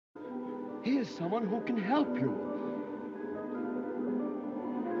Here's someone who can help you.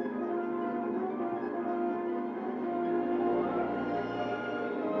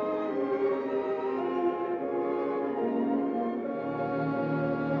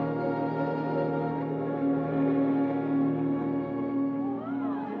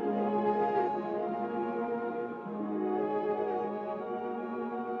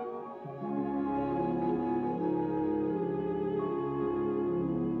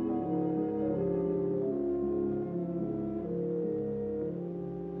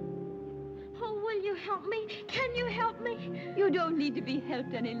 Help me? Can you help me? You don't need to be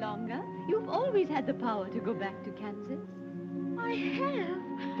helped any longer. You've always had the power to go back to Kansas. I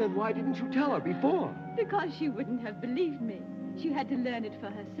have. Then why didn't you tell her before? Because she wouldn't have believed me. She had to learn it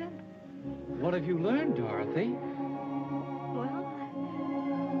for herself. What have you learned, Dorothy? Well,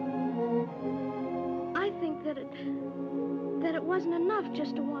 I think that it wasn't enough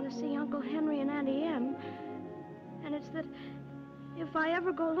just to want to see Uncle Henry and Auntie Em. And it's that if I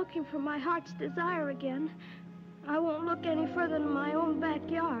ever go looking for my heart's desire again, I won't look any further than my own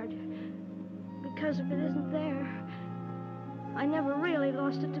backyard. Because if it isn't there, I never really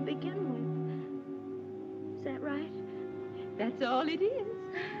lost it to begin with. Is that right? That's all it is.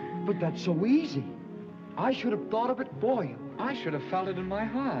 But that's so easy. I should have thought of it for you. I should have felt it in my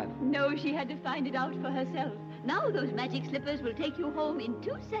heart. No, she had to find it out for herself. Now those magic slippers will take you home in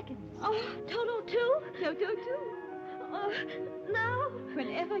 2 seconds. Oh, Toto too? Toto too. Oh, now?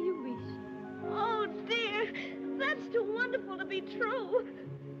 Whenever you wish. Oh, dear. That's too wonderful to be true.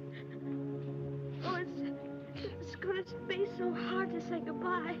 Oh, it's going to be so hard to say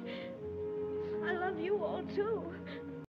goodbye. I love you all, too.